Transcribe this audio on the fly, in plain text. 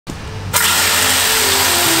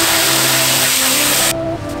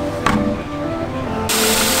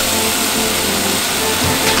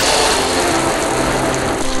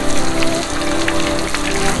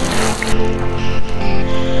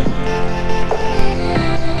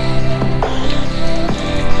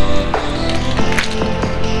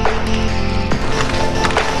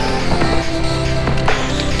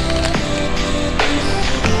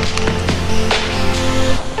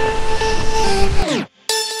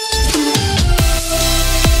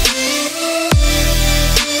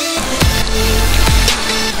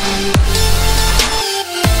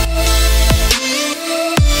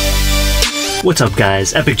What's up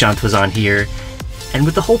guys, EPICJONTUAZON here, and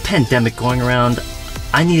with the whole pandemic going around,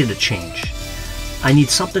 I needed a change. I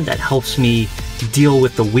need something that helps me deal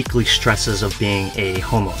with the weekly stresses of being a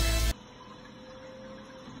homeowner.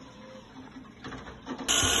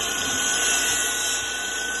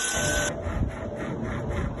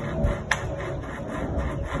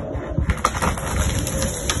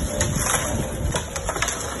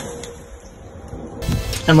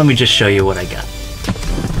 And let me just show you what I got.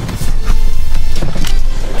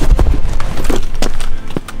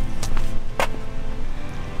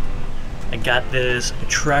 I got this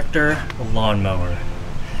tractor lawnmower,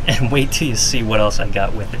 and wait till you see what else I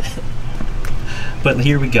got with it. But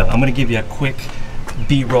here we go. I'm gonna give you a quick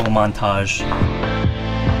B-roll montage.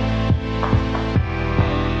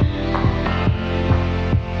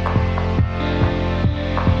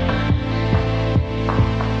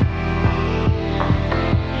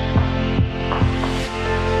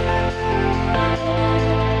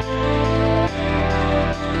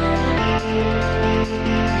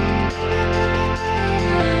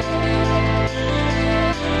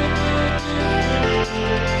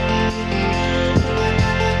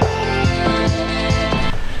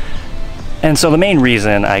 And so the main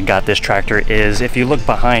reason I got this tractor is, if you look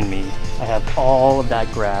behind me, I have all of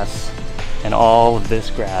that grass and all of this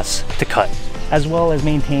grass to cut, as well as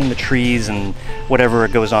maintain the trees and whatever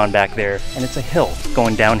goes on back there. And it's a hill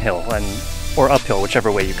going downhill or uphill,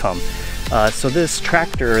 whichever way you come. So this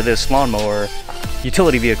tractor, this lawnmower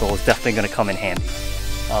utility vehicle is definitely going to come in handy.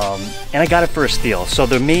 And I got it for a steal. So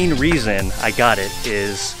the main reason I got it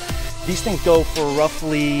is these things go for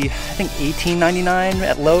roughly, I think $18.99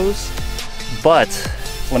 at Lowe's. But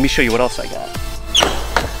let me show you what else I got.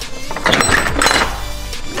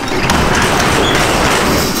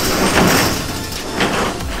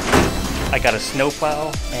 I got a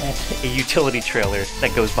snowplow and a utility trailer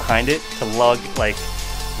that goes behind it to lug like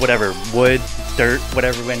whatever, wood, dirt,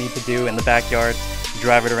 whatever I need to do in the backyard,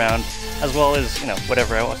 drive it around, as well as, you know,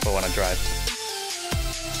 whatever else I want to drive.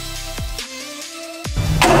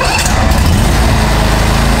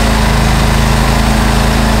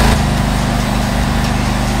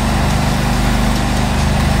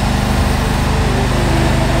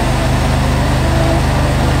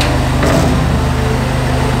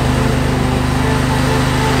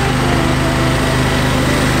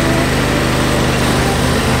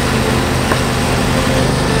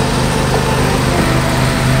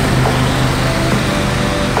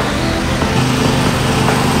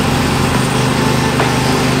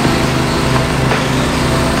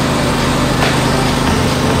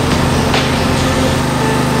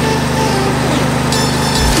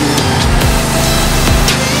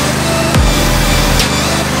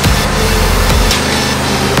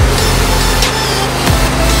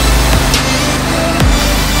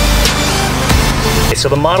 So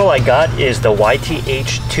the model I got is the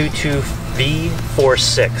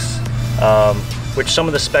YTH22V46, which some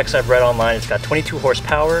of the specs I've read online, it's got 22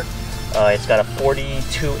 horsepower, it's got a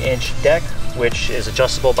 42-inch deck, which is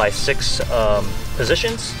adjustable by 6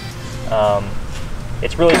 positions.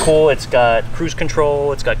 It's really cool. It's got cruise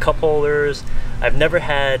control, it's got cup holders. I've never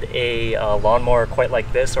had a lawnmower quite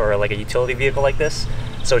like this, or like a utility vehicle like this.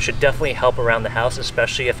 So it should definitely help around the house,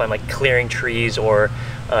 especially if I'm like clearing trees or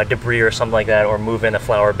debris or something like that, or moving a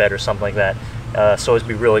flower bed or something like that. So it'd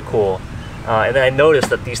be really cool. And then I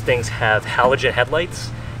noticed that these things have halogen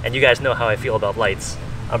headlights, and you guys know how I feel about lights.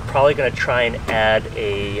 I'm probably gonna try and add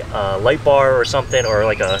a light bar or something, or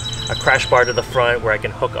like a crash bar to the front where I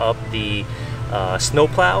can hook up the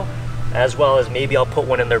snowplow, as well as maybe I'll put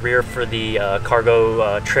one in the rear for the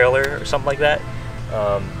cargo trailer or something like that.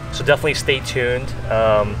 So definitely stay tuned.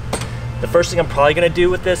 The first thing I'm probably going to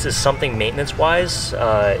do with this is something maintenance-wise.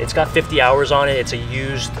 It's got 50 hours on it. It's a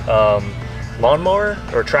used lawnmower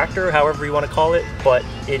or tractor, however you want to call it, but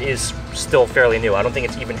it is still fairly new. I don't think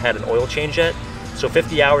it's even had an oil change yet. So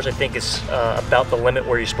 50 hours I think is about the limit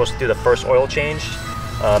where you're supposed to do the first oil change.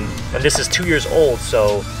 And this is 2 years old,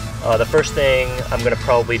 so the first thing I'm going to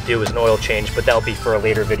probably do is an oil change, but that'll be for a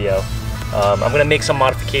later video. I'm going to make some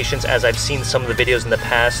modifications, as I've seen some of the videos in the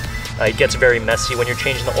past. It gets very messy when you're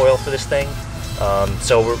changing the oil for this thing.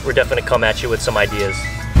 So we're definitely going to come at you with some ideas.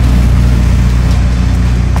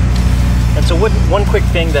 And so one quick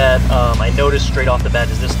thing that I noticed straight off the bat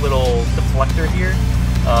is this little deflector here,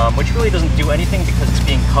 which really doesn't do anything because it's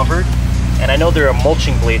being covered. And I know there are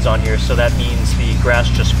mulching blades on here, so that means the grass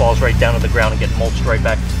just falls right down to the ground and gets mulched right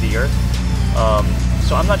back to the earth.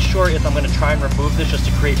 So I'm not sure if I'm going to try and remove this just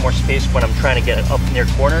to create more space when I'm trying to get it up near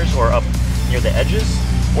corners or up near the edges,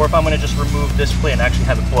 or if I'm going to just remove this plate and actually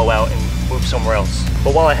have it blow out and move somewhere else.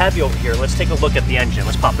 But while I have you over here, let's take a look at the engine.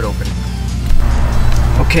 Let's pop it open.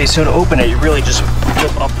 Okay, so to open it, you really just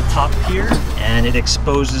flip up the top here, and it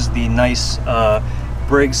exposes the nice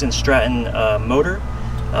Briggs & Stratton motor.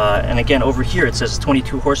 And again, over here it says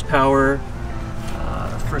 22 horsepower.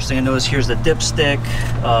 First thing I notice, here's the dipstick.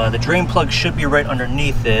 The drain plug should be right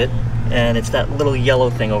underneath it, and it's that little yellow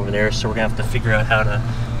thing over there, so we're gonna have to figure out how to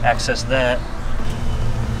access that.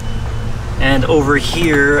 And over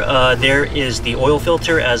here, there is the oil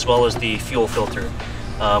filter as well as the fuel filter,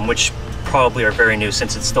 which probably are very new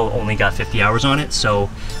since it's still only got 50 hours on it. So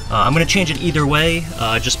I'm gonna change it either way,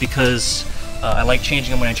 just because I like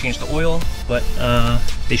changing them when I change the oil, but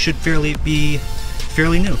they should be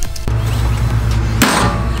fairly new.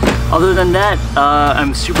 Other than that,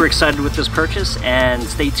 I'm super excited with this purchase, and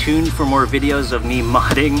stay tuned for more videos of me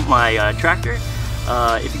modding my tractor.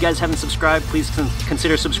 If you guys haven't subscribed, please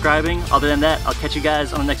consider subscribing. Other than that, I'll catch you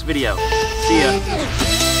guys on the next video. See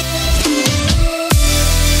ya.